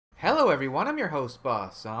Hello everyone, I'm your host,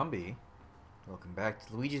 Boss Zombie. Welcome back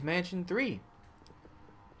to Luigi's Mansion 3.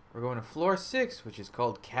 We're going to floor 6, which is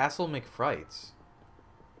called Castle McFrights.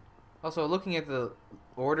 Also, looking at the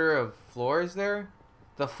order of floors there,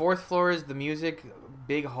 the 4th floor is the music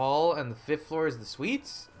big hall, and the 5th floor is the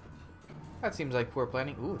suites? That seems like poor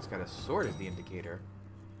planning. Ooh, it's got a sword as the indicator.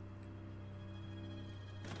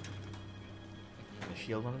 And a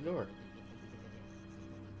shield on the door.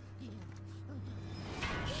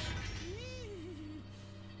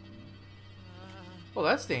 Well,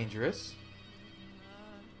 that's dangerous.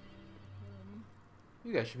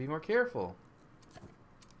 You guys should be more careful.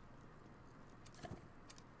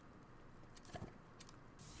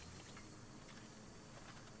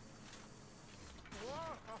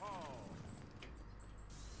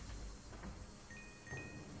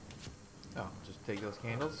 Oh, just take those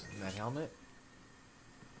candles and that helmet.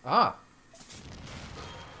 Ah!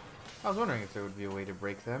 I was wondering if there would be a way to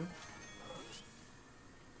break them.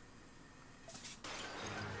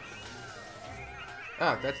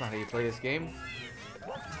 Ah, that's not how you play this game.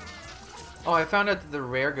 Oh, I found out that the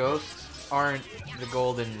rare ghosts aren't the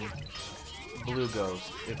gold and blue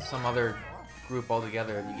ghosts. It's some other group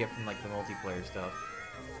altogether that you get from like the multiplayer stuff.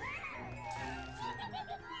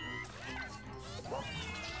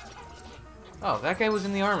 Oh, that guy was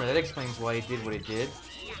in the armor. That explains why he did what it did.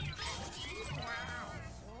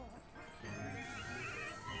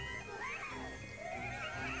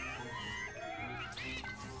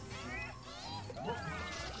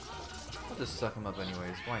 I'll just suck him up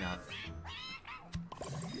anyways. Why not?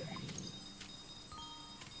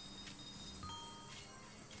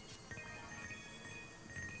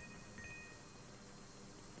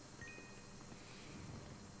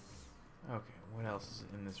 Okay, what else is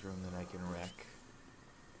in this room that I can wreck?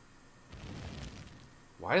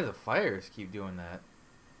 Why do the fires keep doing that?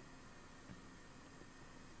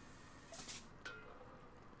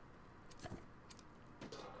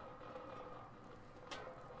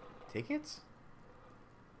 Tickets?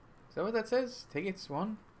 Is that what that says? Tickets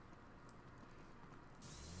 1?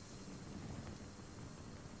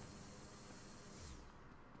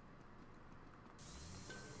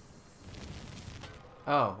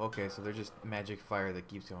 Oh, okay, so they're just magic fire that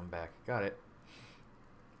keeps going back. Got it.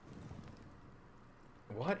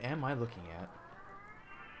 What am I looking at?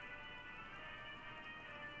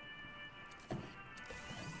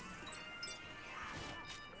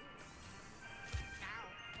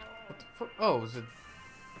 What the fuck? Oh, was it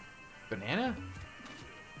banana?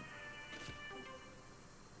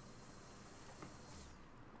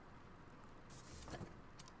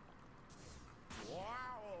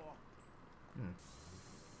 Hmm.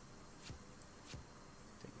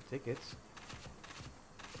 Take the tickets.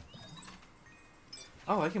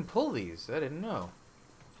 Oh, I can pull these. I didn't know.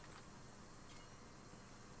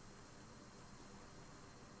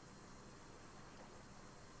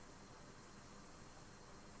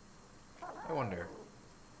 I wonder.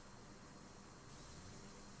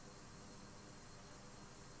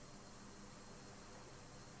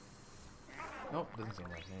 Nope, doesn't seem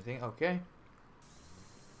like anything. Okay.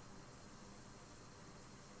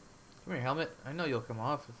 Come here, helmet. I know you'll come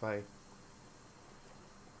off if I...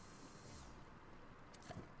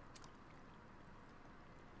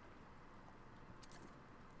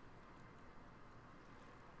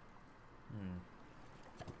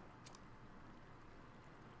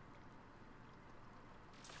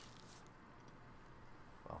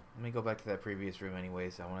 Well, let me go back to that previous room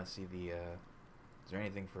anyways. I want to see the, is there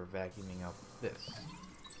anything for vacuuming up this?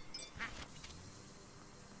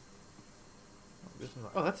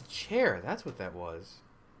 Oh, that's a chair. That's what that was.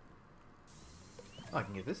 Oh, I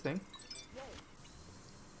can get this thing.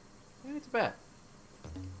 And it's a bat.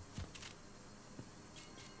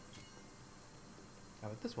 How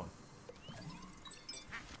about this one?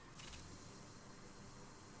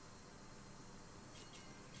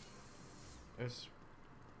 There's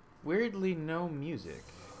weirdly no music.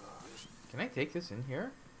 Can I take this in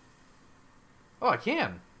here? Oh, I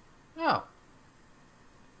can! Oh.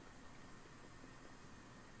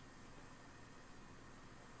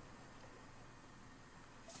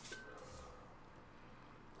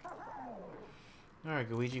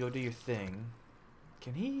 Alright, Luigi, go do your thing.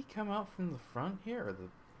 Can he come out from the front here? Or the...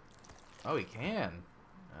 Oh, he can.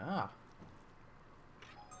 Ah.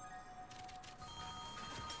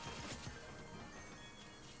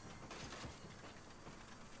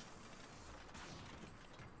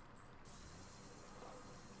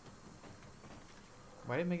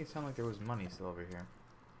 Why did it make it sound like there was money still over here?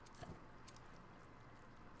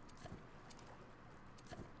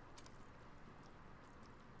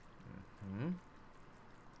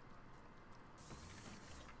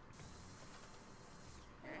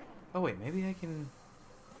 Oh wait, maybe I can...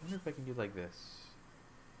 I wonder if I can do like this.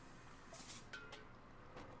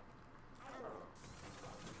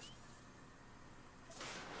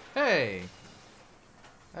 Hey!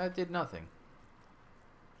 That did nothing.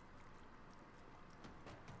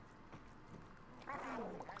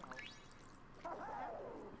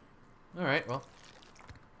 Alright, well.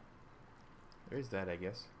 There's that, I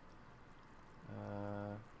guess.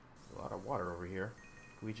 A lot of water over here.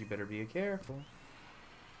 Luigi better be careful.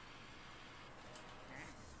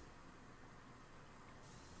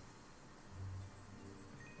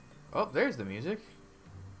 Oh, there's the music.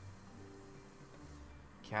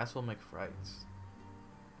 Castle McFrights.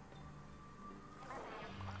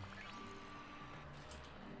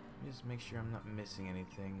 Just make sure I'm not missing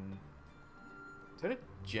anything. Is that a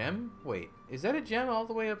gem? Wait, is that a gem all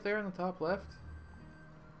the way up there on the top left?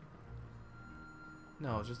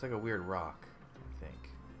 No, it's just like a weird rock, I think.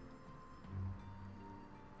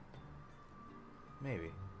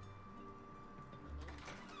 Maybe.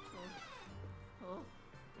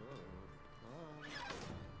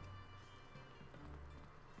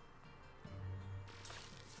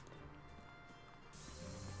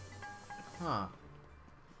 Huh.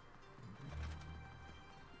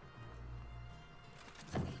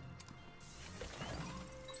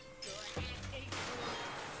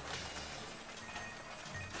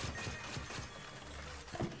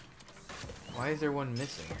 Why is there one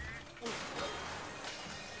missing?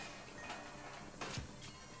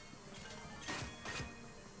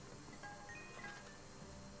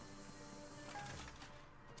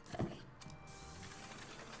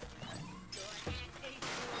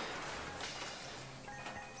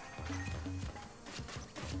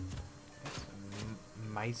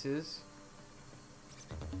 Mices.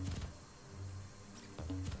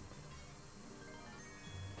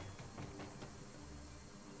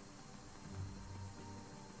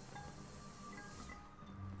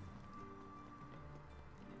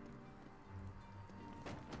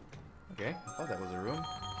 Okay, I thought that was a room.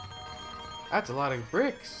 That's a lot of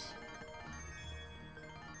bricks.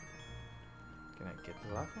 Can I get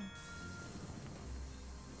the last one?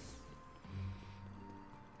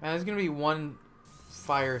 Man, there's gonna be one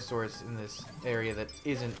fire source in this area that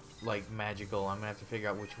isn't like magical. I'm gonna have to figure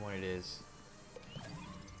out which one it is.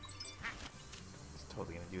 It's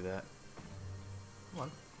totally gonna do that. Come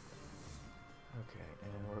on. Okay,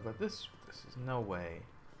 and what about this? This is no way.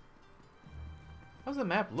 How's the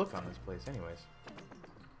map look on this place, anyways?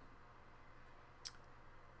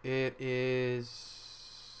 It is...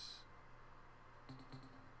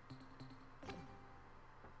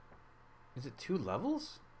 Is it 2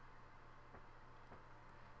 levels?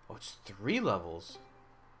 Oh, it's 3 levels.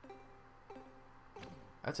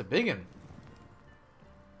 That's a big one.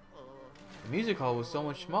 The music hall was so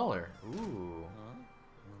much smaller. Ooh.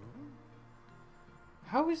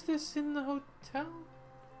 How is this in the hotel?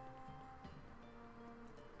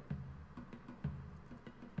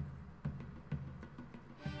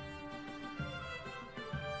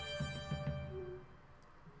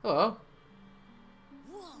 Hello.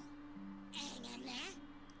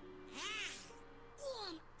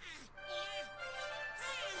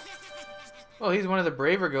 Well, he's one of the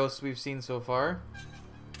braver ghosts we've seen so far.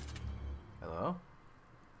 Hello?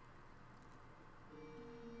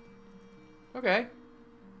 Okay.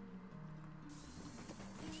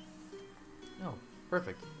 Oh,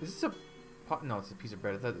 perfect. Is this a pot? No, it's a piece of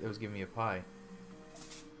bread. I thought it was giving me a pie.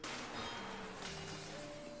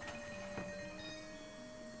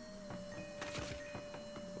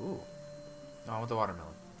 Ooh. No, I want the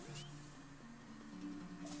watermelon.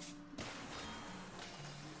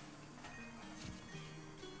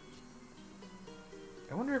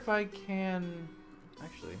 I wonder if I can...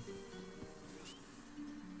 Actually...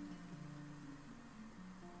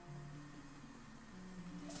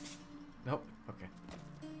 Nope. Okay.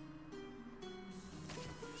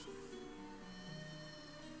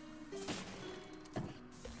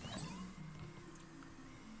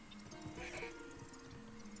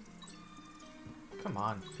 Come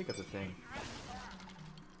on, pick up the thing.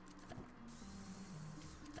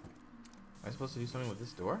 Am I supposed to do something with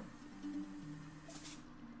this door?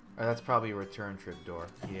 Oh, that's probably a return trip door.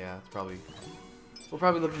 Yeah, it's probably... We're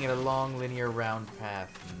probably looking at a long, linear, round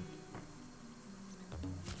path.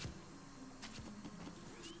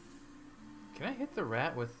 Can I hit the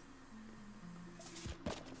rat with...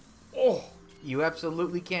 Oh! You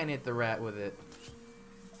absolutely can hit the rat with it.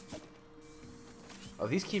 Oh,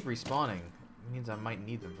 these keep respawning. It means I might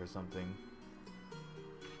need them for something.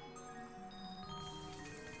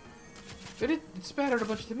 But it spattered a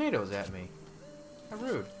bunch of tomatoes at me. How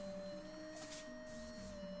rude.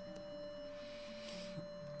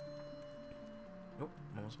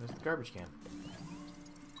 Almost missed the garbage can.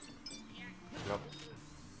 Yep.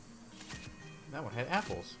 That one had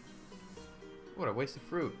apples. What a waste of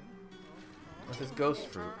fruit. What's this ghost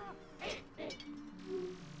fruit?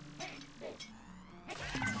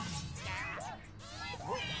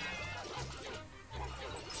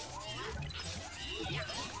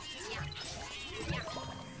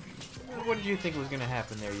 What did you think was gonna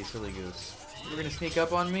happen there, you silly goose? You were gonna sneak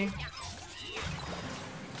up on me?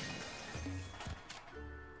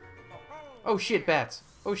 Oh shit, bats!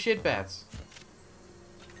 Oh shit, bats!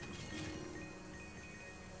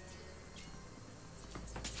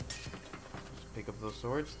 Just pick up those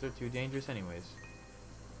swords, they're too dangerous anyways.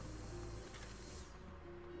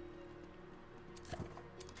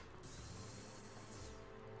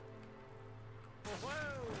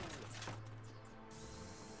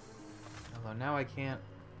 Although now I can't...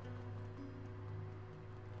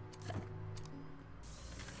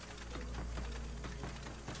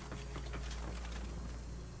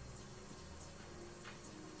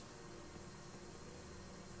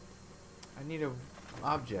 I need a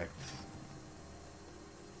object.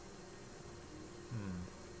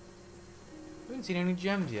 We haven't seen any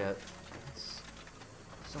gems yet. That's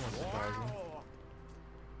somewhat surprising.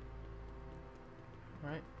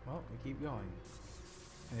 Right, well, we keep going.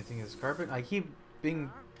 Anything in this carpet? I keep being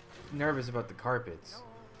nervous about the carpets.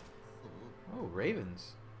 Oh,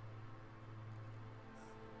 ravens.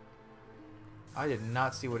 I did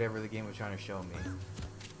not see whatever the game was trying to show me.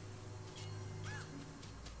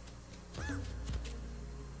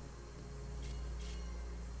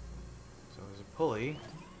 So there's a pulley.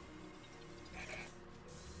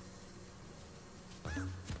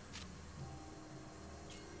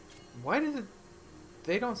 Why does it...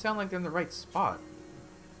 They don't sound like they're in the right spot.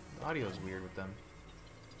 The audio's weird with them.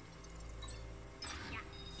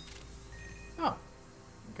 Oh.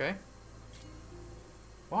 Okay.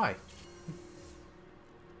 Why?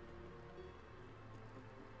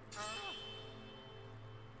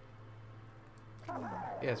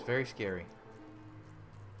 Yeah, it's very scary.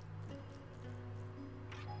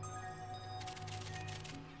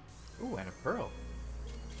 Ooh, and a pearl.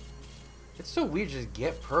 It's so weird to just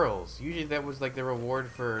get pearls. Usually that was like the reward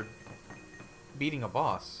for beating a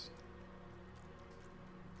boss.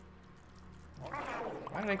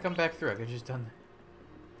 Why did I come back through? I could have just done that.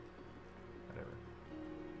 Whatever.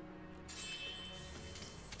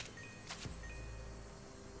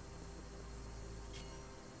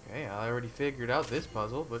 Okay, I already figured out this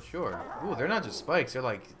puzzle, but sure. Ooh, they're not just spikes. They're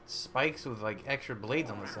like spikes with like extra blades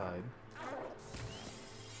on the side.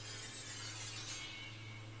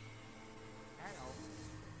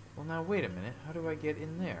 Well, now wait a minute. How do I get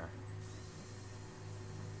in there?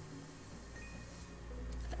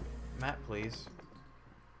 Map, please.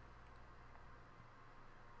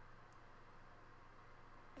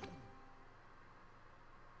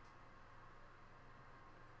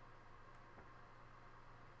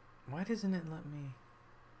 Why doesn't it let me...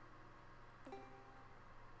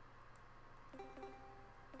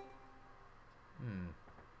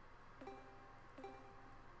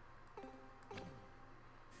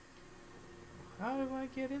 How do I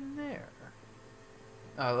get in there?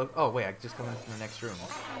 Look, oh wait, I just come in from the next room.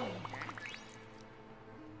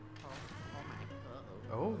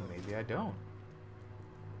 Oh, maybe I don't.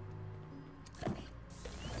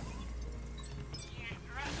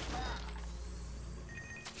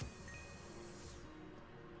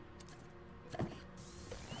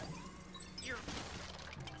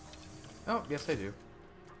 Oh, yes I do.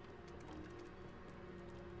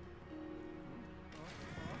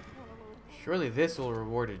 Surely this will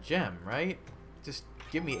reward a gem, right? Just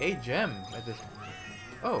give me a gem at this...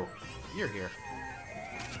 Oh, you're here.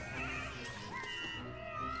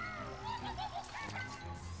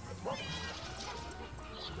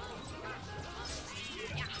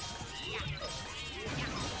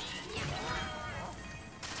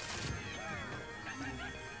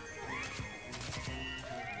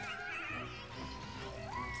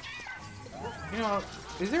 You know,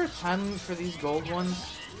 is there a time limit for these gold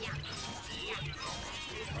ones?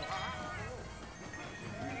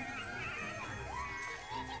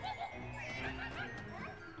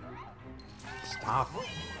 Stop.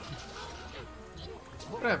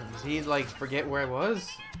 What happened? Did he, like, forget where I was?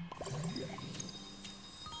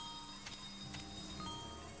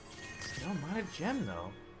 Still not a gem,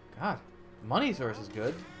 though. God. Money source is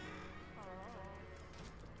good.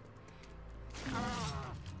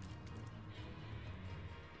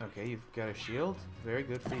 Okay, you've got a shield. Very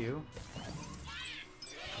good for you.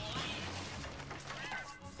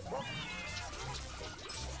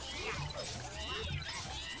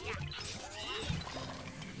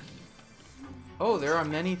 Oh, there are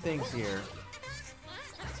many things here.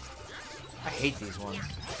 I hate these ones.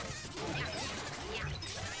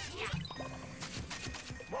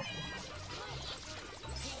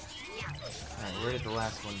 Alright, where did the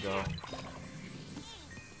last one go?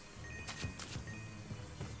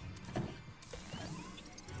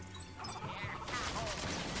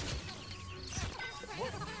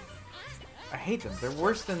 I hate them. They're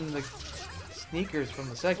worse than the sneakers from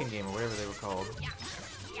the second game, or whatever they were called.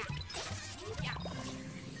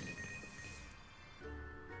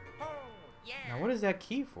 Now, what is that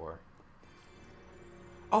key for?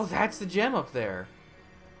 Oh, that's the gem up there.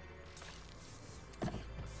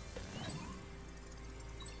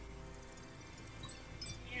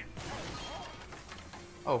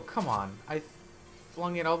 Oh, come on. I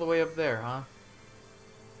flung it all the way up there, huh?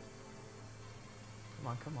 Come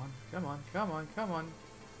on, come on, come on, come on, come on.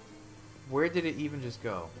 Where did it even just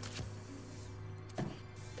go?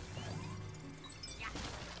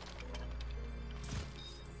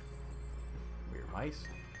 Weird mice.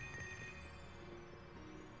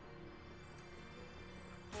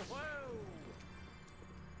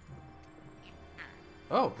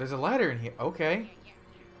 Oh, there's a ladder in here. Okay.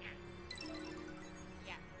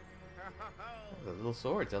 The little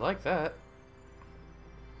swords. I like that.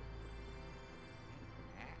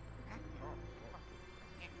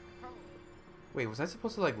 Wait, was I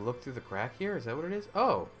supposed to, like, look through the crack here? Is that what it is?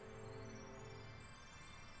 Oh.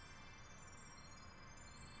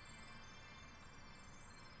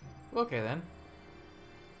 Okay, then.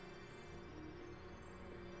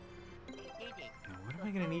 Now, what am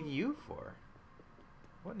I going to need you for?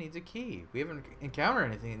 What needs a key? We haven't encountered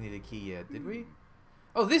anything that needed a key yet, did we?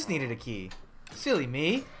 Oh, this needed a key. Silly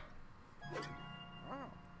me.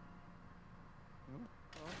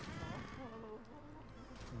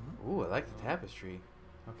 Ooh, I like the tapestry.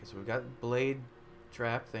 Okay, so we've got blade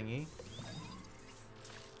trap thingy.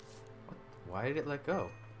 What? Why did it let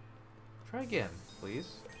go? Try again,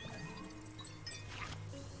 please.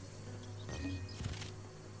 Dude's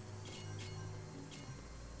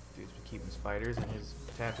been keeping spiders in his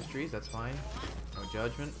tapestries, that's fine. No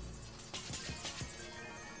judgment.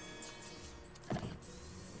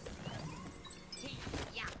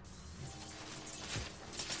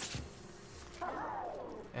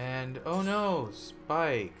 And oh no,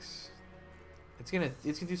 spikes. It's gonna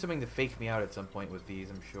do something to fake me out at some point with these,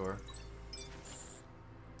 I'm sure.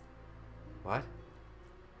 What?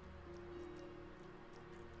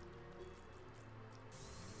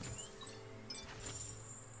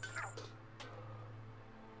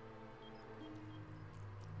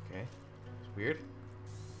 Okay. It's weird.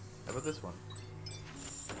 How about this one?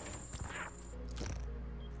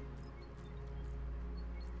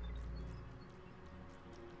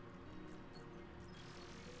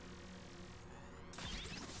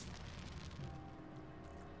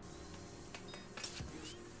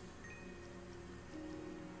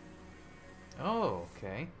 Oh,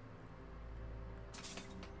 okay.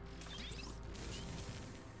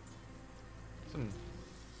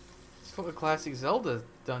 It's full of classic Zelda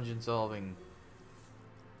dungeon solving.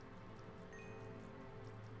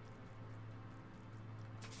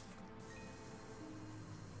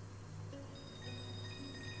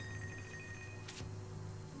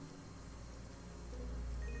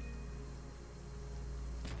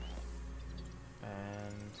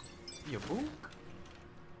 And yabook.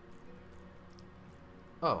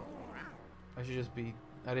 Oh, I should just be...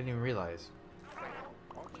 I didn't even realize.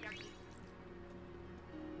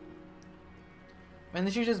 Man,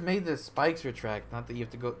 they should just made the spikes retract, not that you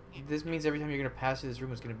have to go... This means every time you're going to pass through this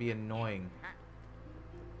room, it's going to be annoying.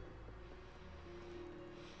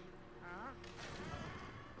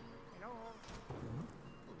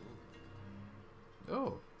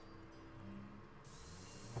 Oh.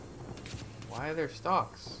 Why are there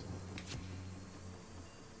stalks?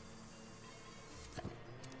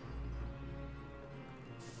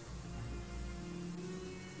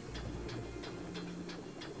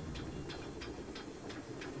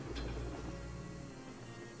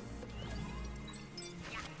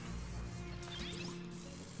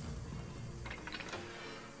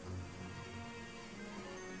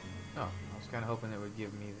 Oh, I was kind of hoping it would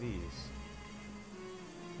give me these.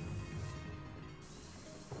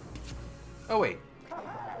 Oh, wait.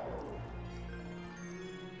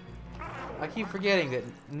 I keep forgetting that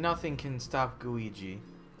nothing can stop Luigi.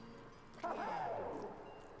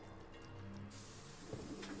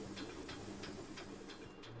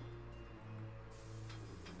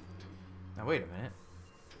 Now, wait a minute.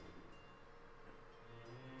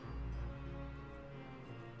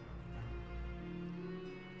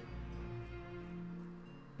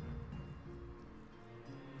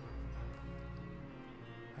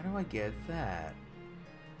 How do I get that?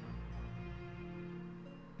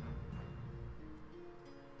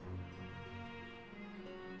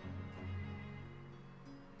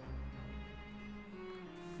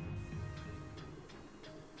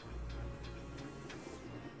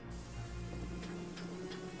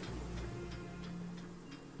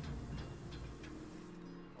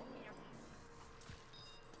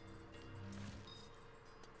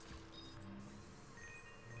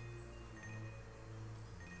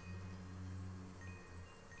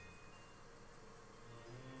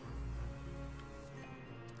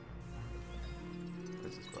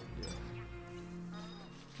 What's this button do?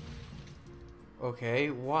 Okay,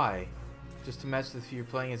 why? Just to mess with you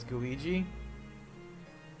playing as Luigi?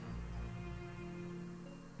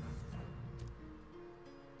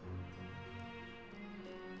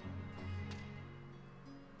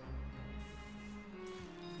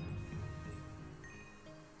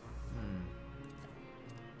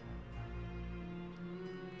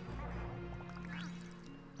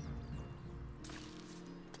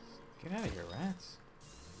 Get out of here, rats.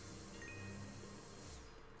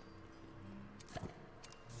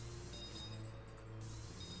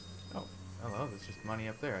 Oh, hello, there's just money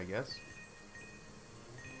up there, I guess.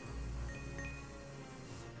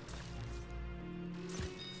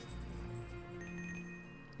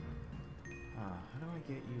 How do I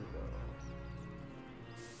get you, though?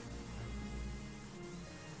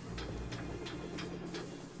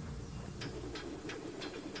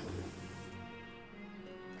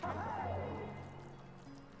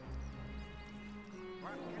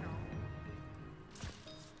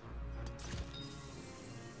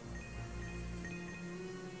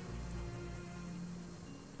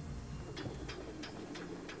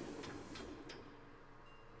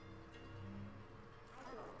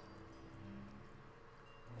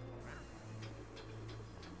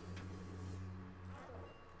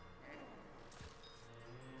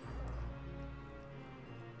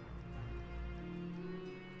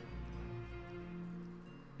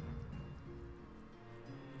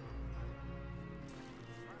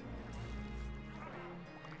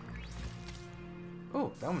 Oh,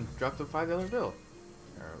 that one dropped a $5 bill.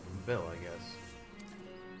 Or bill, I guess.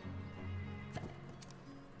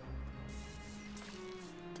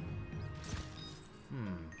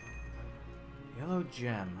 Yellow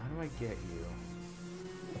gem. How do I get you?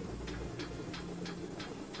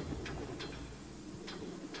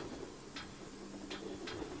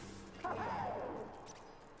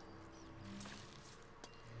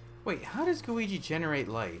 Wait, how does Luigi generate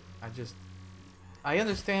light? I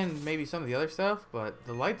understand maybe some of the other stuff, but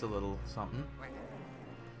the light's a little something.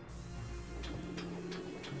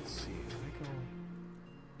 Let's see, if I go...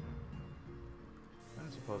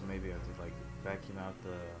 I suppose maybe I have to, like, vacuum out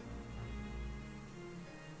the...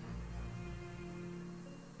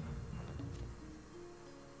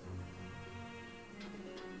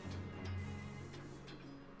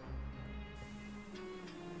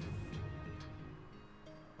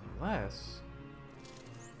 Unless...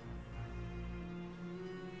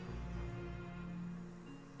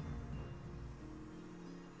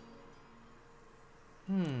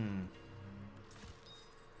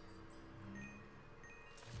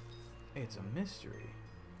 It's a mystery.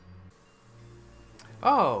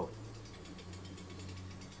 Oh!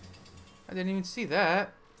 I didn't even see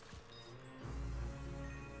that.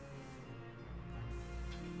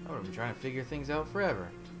 I would have been trying to figure things out forever.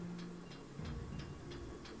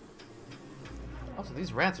 Also,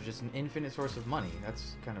 these rats are just an infinite source of money.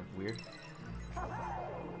 That's kind of weird.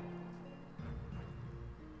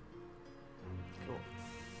 Cool.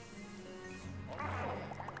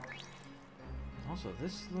 Also,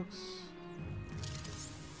 this looks...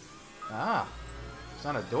 Ah! It's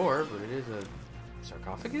not a door, but it is a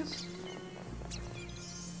sarcophagus?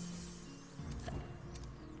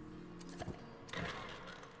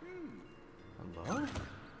 Hello?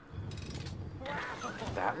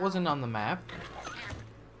 That wasn't on the map.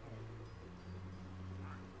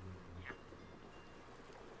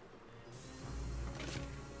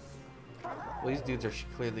 Well, these dudes are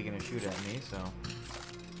clearly gonna shoot at me, so...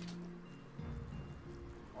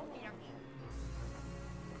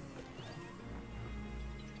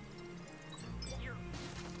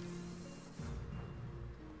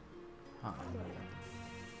 Huh.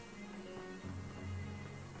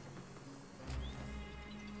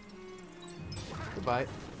 Goodbye.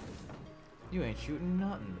 You ain't shooting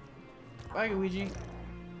nothing. Bye, Luigi.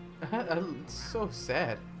 It's so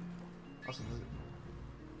sad. Also,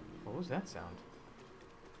 what was that sound?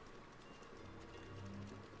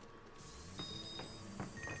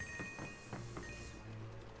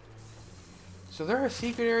 So there are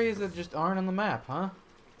secret areas that just aren't on the map, huh?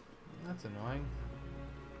 That's annoying.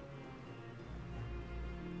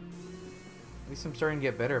 At least I'm starting to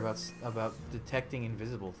get better about detecting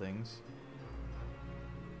invisible things.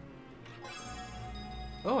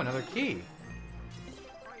 Oh, another key.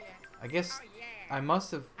 I guess I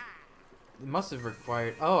must have. It must have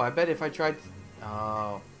required. Oh, I bet if I tried.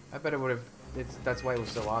 Oh, I bet it would have. That's why it was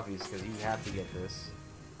so obvious, because you have to get this.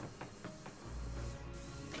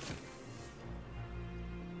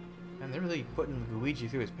 And they're really putting Luigi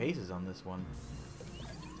through his paces on this one.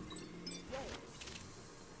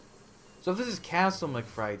 So if this is Castle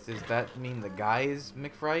McFright, does that mean the guy is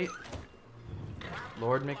McFright?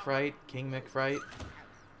 Lord McFright? King McFright?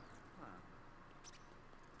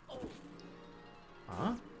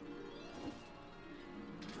 Huh?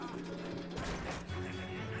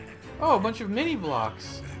 Oh, a bunch of mini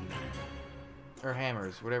blocks. Or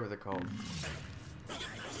hammers, whatever they're called.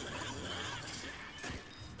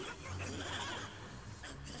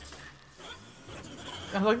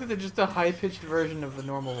 I like that they're just a high-pitched version of the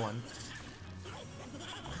normal one.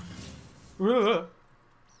 Oh,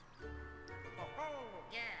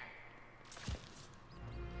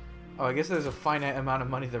 I guess there's a finite amount of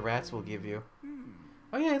money the rats will give you.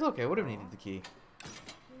 Oh yeah, look, I would have needed the key.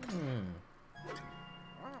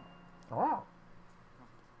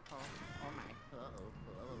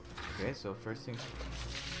 Okay, so first things...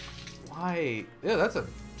 Why? Ew, that's a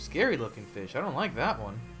scary looking fish. I don't like that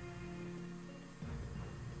one.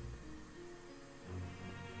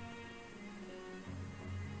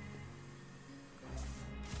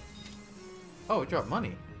 Oh, it dropped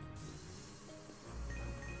money.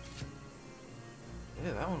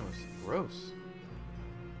 Yeah, that one was gross.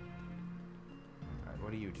 Alright,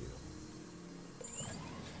 what do you do?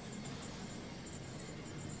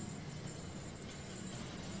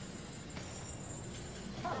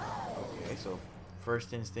 Okay, so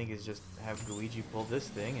first instinct is just have Luigi pull this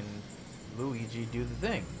thing and Luigi do the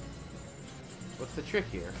thing. What's the trick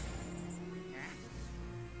here?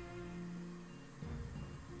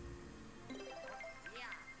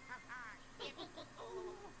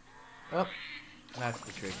 Oh, that's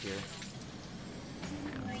the trick here.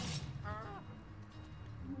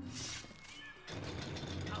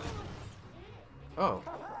 Oh.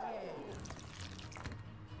 Come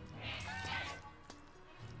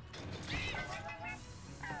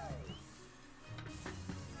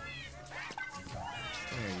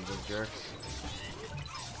here, you little jerks.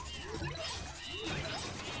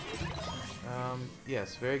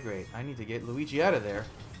 Yes, very great. I need to get Luigi out of there.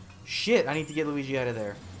 Shit, I need to get Luigi out of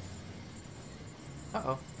there.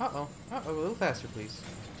 Uh-oh, uh-oh, uh-oh, a little faster, please.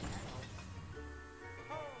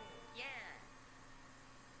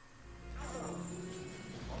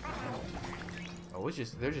 Oh, it's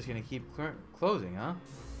just, they're just gonna keep closing, huh?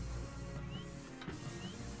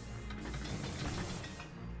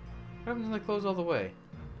 What happens when they close all the way?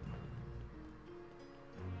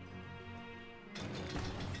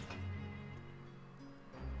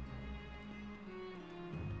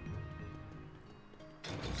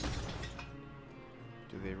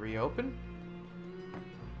 Do they reopen?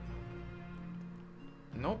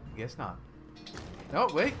 Nope, guess not.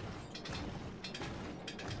 Oh, wait.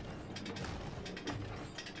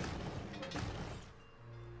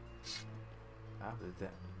 Did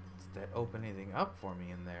that open anything up for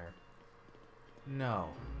me in there? No,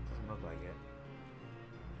 doesn't look like it.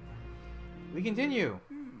 We continue.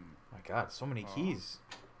 My God, so many keys.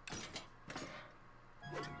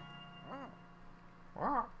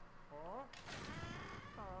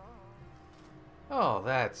 Oh,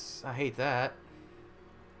 that's... I hate that.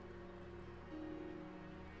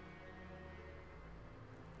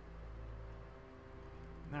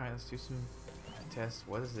 Alright, let's do some tests.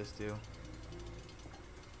 What does this do?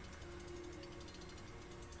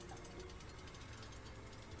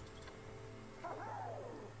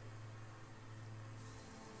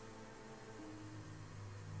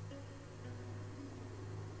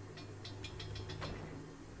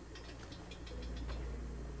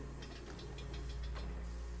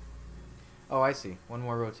 Oh, I see. One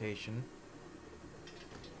more rotation.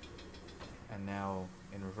 And now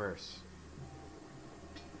in reverse.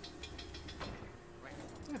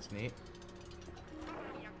 That's neat.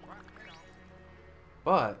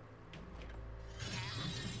 But...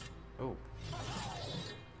 Oh.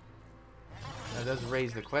 That does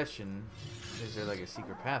raise the question, is there like a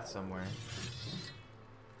secret path somewhere?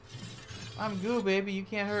 I'm goo, baby. You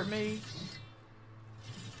can't hurt me.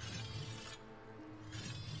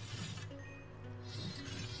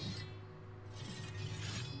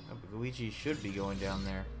 Luigi should be going down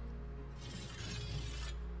there.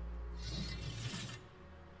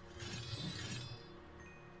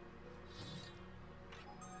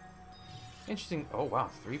 Interesting. Oh wow,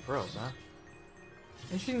 3 pearls, huh?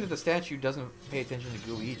 Interesting that the statue doesn't pay attention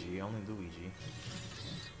to Luigi, only Luigi.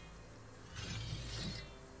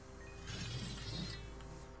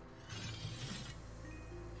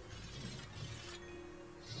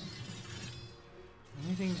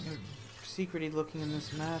 Anything secrety looking in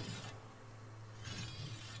this map?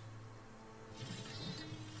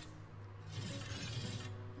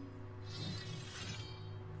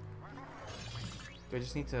 Do I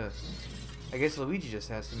just need to... I guess Luigi just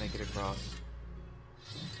has to make it across.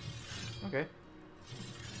 Okay.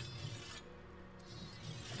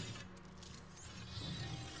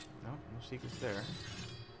 No secrets there.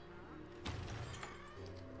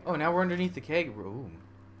 Oh, now we're underneath the keg room.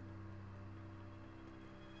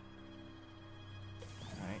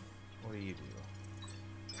 Alright, what do?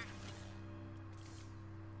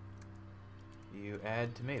 You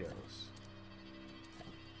add tomatoes.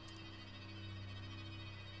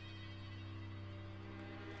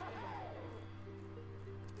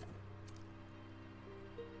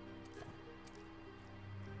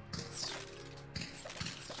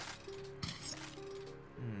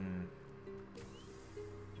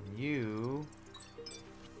 You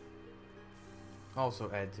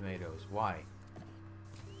also add tomatoes. Why?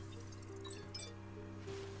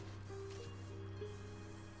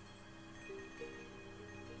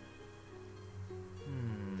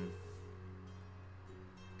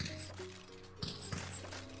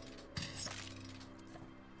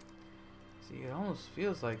 See, it almost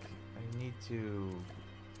feels like I need to...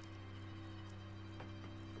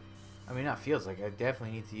 I mean, not feels like, I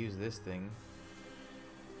definitely need to use this thing.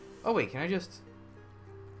 Oh wait, can I just...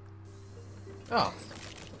 Oh.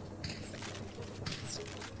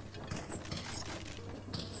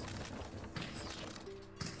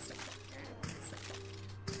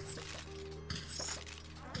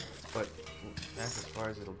 But that's as far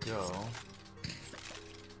as it'll go.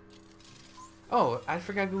 Oh, I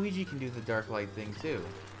forgot Luigi can do the dark light thing too.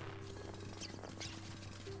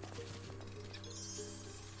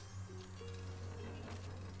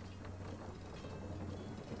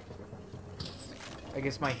 I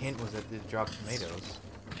guess my hint was that it dropped tomatoes.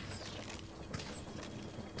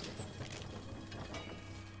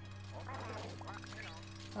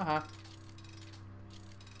 Uh-huh.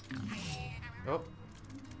 Oh.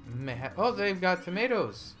 Oh, they've got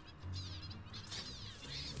tomatoes.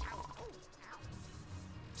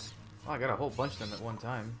 Oh, I got a whole bunch of them at one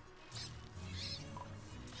time.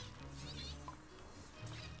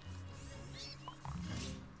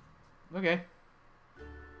 Okay.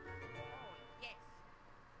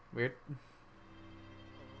 Weird.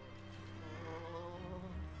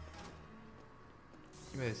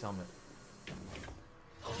 Give me this helmet.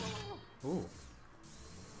 Ooh.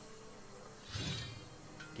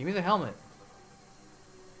 Give me the helmet.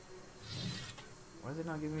 Why is it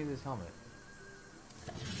not giving me this helmet?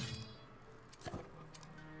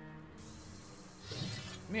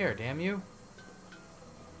 Come here, damn you.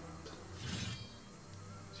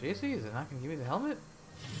 Seriously? Is it not gonna give me the helmet?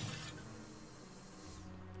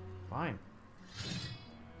 Fine.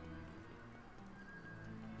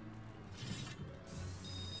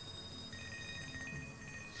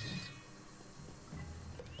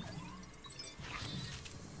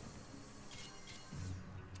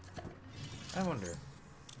 I wonder.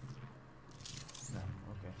 No,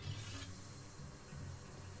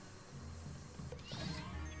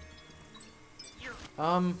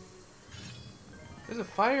 okay. There's a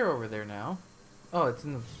fire over there now. Oh, it's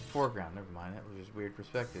in the foreground. Never mind. That was just weird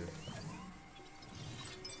perspective.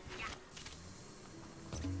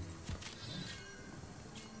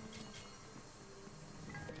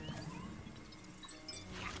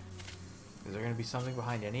 Is there going to be something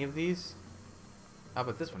behind any of these? How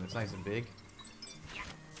about this one? It's nice and big.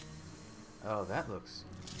 Oh, that looks...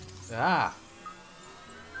 Ah!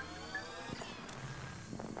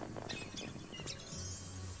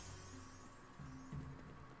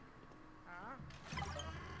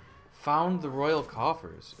 Found the royal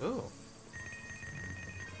coffers. Oh.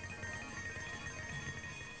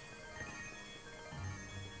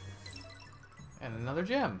 And another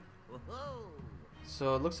gem.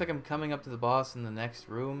 So it looks like I'm coming up to the boss in the next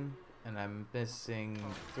room, and I'm missing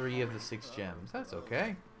 3 of the 6 gems. That's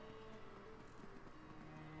okay.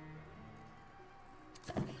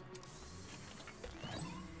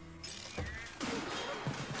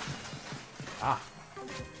 Ah.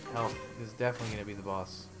 Health. This is definitely going to be the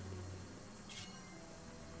boss.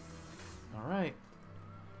 Alright.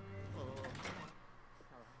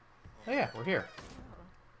 Oh yeah, we're here.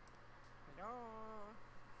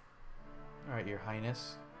 Alright, your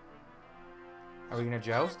highness. Are we gonna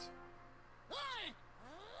joust?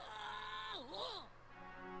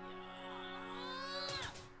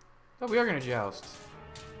 Oh, we are gonna joust.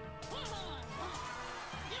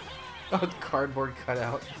 Oh, the cardboard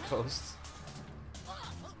cutout ghosts.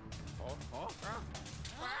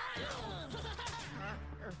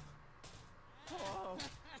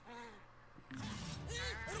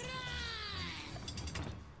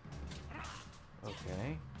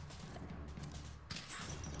 Okay.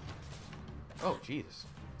 Oh, Jesus.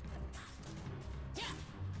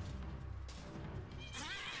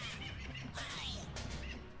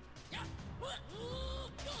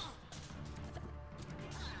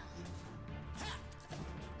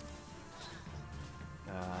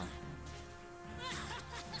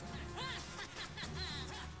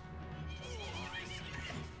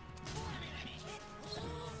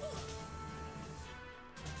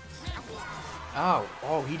 Oh,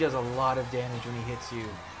 oh, he does a lot of damage when he hits you.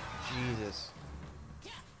 Jesus.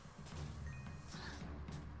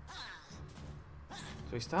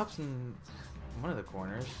 So he stops in one of the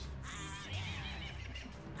corners.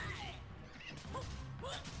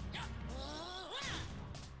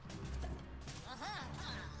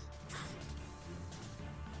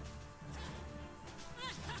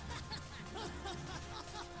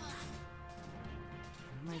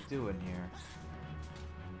 What am I doing here?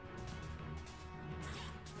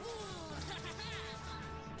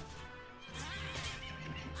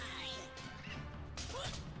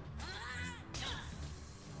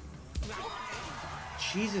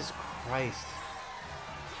 Jesus Christ.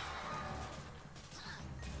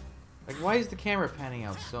 Like, why is the camera panning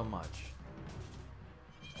out so much?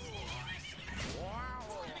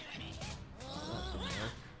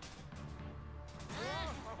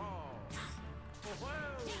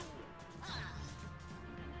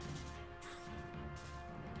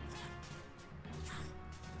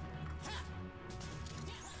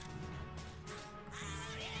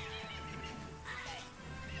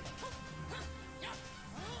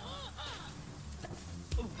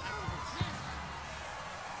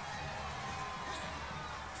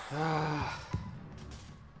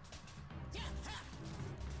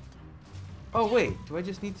 Oh wait, do I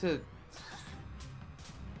just need to...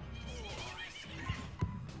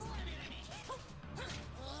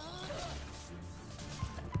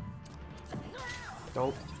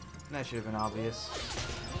 Nope. That should have been obvious.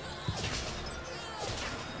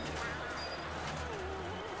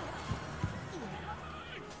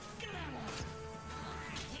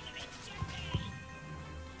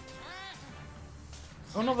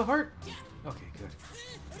 Oh no, the heart! Okay, good.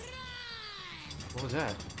 What was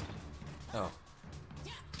that? Oh.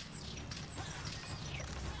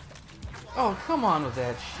 Oh, come on with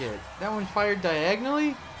that shit. That one fired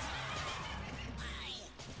diagonally?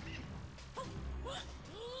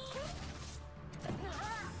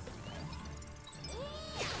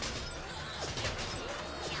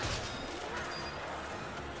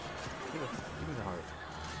 Give me the heart.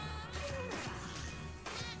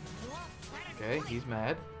 Okay, he's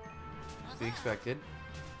mad. To be expected.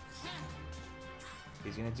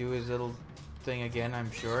 He's gonna do his little thing again, I'm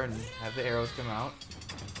sure, and have the arrows come out.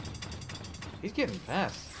 He's getting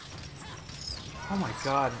fast. Oh my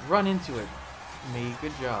god, run into it. Me,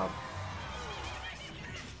 good job.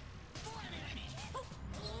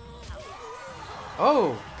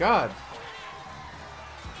 Oh, god.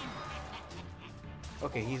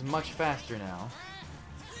 Okay, he's much faster now.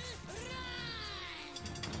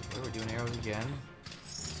 Okay, we're doing arrows again.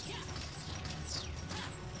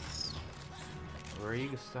 Where are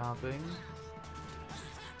you stopping?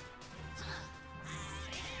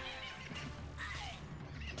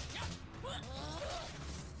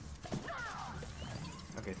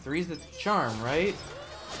 Okay, 3's the charm, right?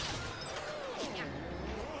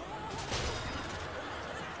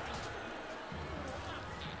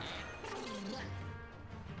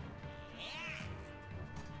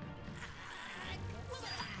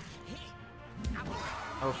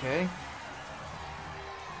 Okay.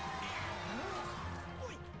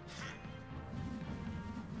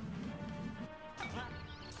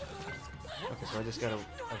 Okay, so I just gotta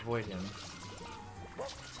avoid him.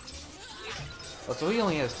 Oh, so he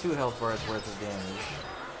only has 2 health bars worth of damage.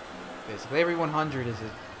 Basically, every 100 is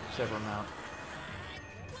a separate amount.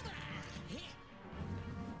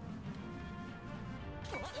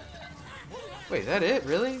 Wait, is that it?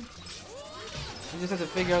 Really? You just have to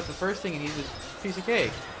figure out the first thing and he's a piece of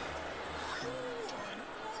cake.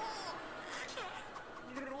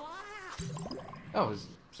 Oh, his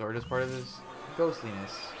sword is part of his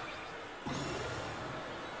ghostliness.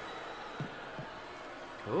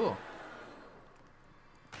 Cool.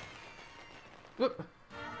 Whoop.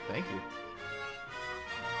 Thank you.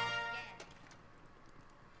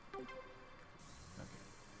 Okay.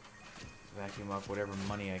 So vacuum up whatever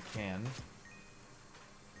money I can.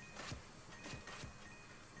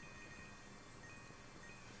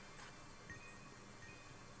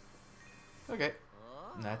 Okay.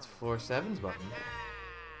 And that's floor 7's button.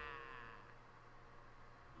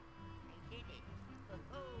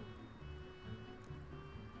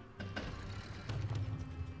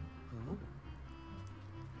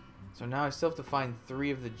 So now I still have to find 3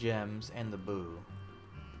 of the gems and the boo.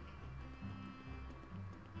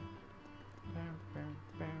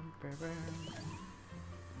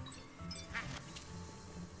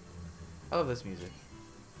 I love this music.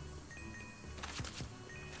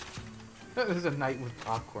 There's a knight with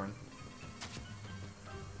popcorn.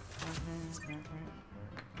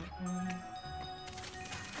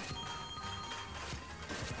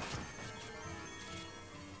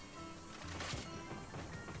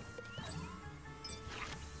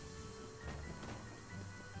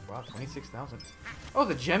 Wow, 26,000. Oh,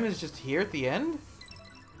 the gem is just here at the end?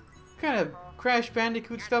 What kind of Crash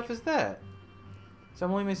Bandicoot stuff is that? So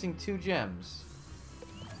I'm only missing 2 gems.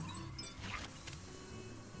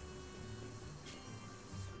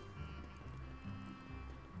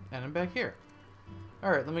 And I'm back here.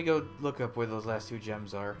 Alright, let me go look up where those last 2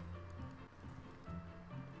 gems are.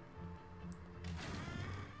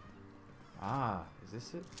 Ah, is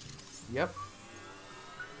this it? Yep.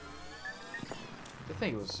 I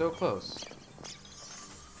think it was so close.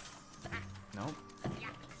 Nope.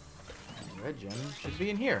 Red gem should be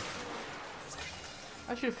in here.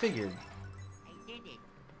 I should have figured.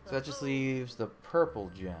 So that just leaves the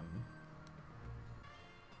purple gem.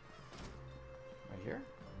 Right here?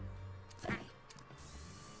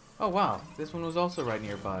 Oh wow, this one was also right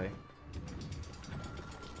nearby.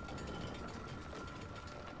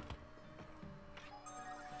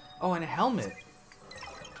 Oh, and a helmet.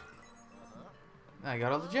 I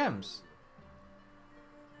got all the gems.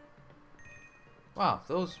 Wow,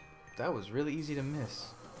 that was really easy to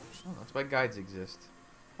miss. Oh, that's why guides exist.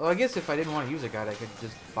 Well, I guess if I didn't want to use a guide, I could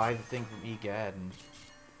just buy the thing from eGad and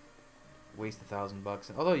waste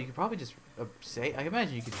 $1,000. Although you could probably just save. I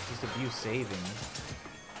imagine you could just abuse saving,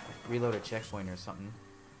 reload a checkpoint or something,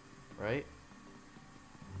 right?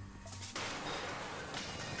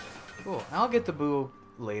 Cool. I'll get the boo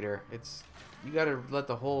later. You gotta let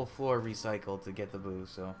the whole floor recycle to get the boo,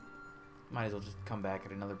 so might as well just come back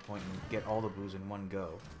at another point and get all the boos in one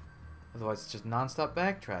go. Otherwise, it's just non-stop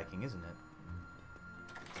backtracking, isn't it?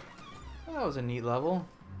 Well, that was a neat level.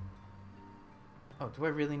 Oh, do I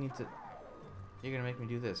really need to... You're gonna make me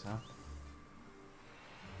do this, huh?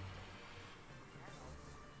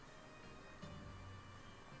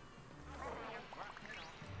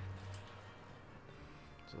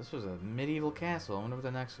 So this was a medieval castle. I wonder what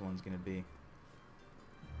the next one's gonna be.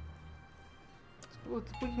 So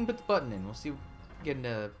we can put the button in. We'll see. Get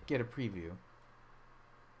a preview.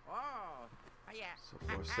 So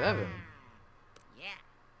floor 7.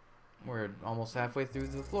 We're almost halfway through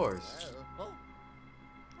the floors.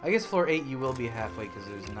 I guess floor 8 you will be halfway because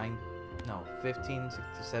there's 15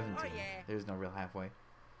 to 17. There's no real halfway.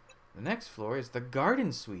 The next floor is the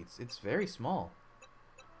garden suites. It's very small.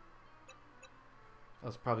 That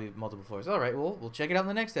was probably multiple floors. Alright, well, we'll check it out in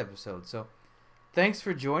the next episode. So, thanks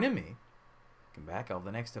for joining me. Come back, I'll have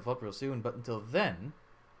the next stuff up real soon. But until then,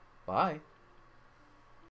 bye.